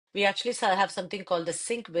We actually have something called the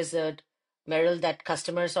Sync Wizard, Merrill, that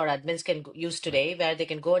customers or admins can use Right. today, where they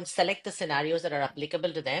can go and select the scenarios that are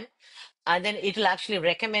applicable to them. And then it will actually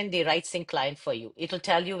recommend the right sync client for you. It will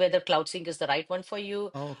tell you whether Cloud Sync is the right one for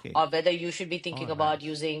you Okay. or whether you should be Oh, thinking about nice.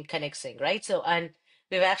 using Connect Sync, right? So, and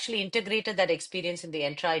we've actually integrated that experience in the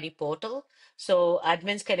Entra ID portal. So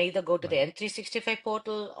admins can either go to the Right. N365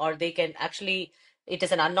 portal or they can actually, it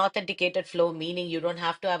is an unauthenticated flow, meaning you don't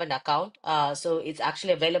have to have an account. So it's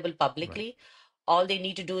actually available Right. publicly. All they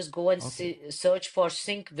need to do is go and Okay. search for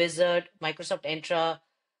Sync Wizard, Microsoft Entra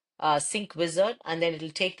Sync Wizard, and then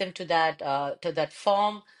it'll take them to that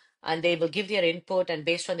form, and they will give their input, and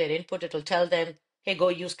based on their input, it will tell them, "Hey, go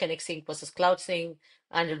use Connect Sync versus Cloud Sync,"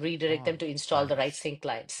 and it'll redirect them Oh, to install the right nice. sync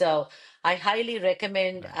client. So I highly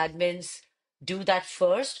recommend Nice. admins do that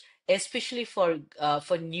first, especially for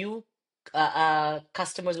new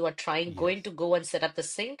customers who are going Yes. to go and set up the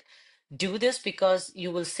sync. Do this because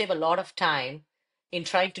you will save a lot of time in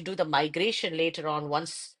trying to do the migration later on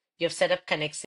once you've set up Connect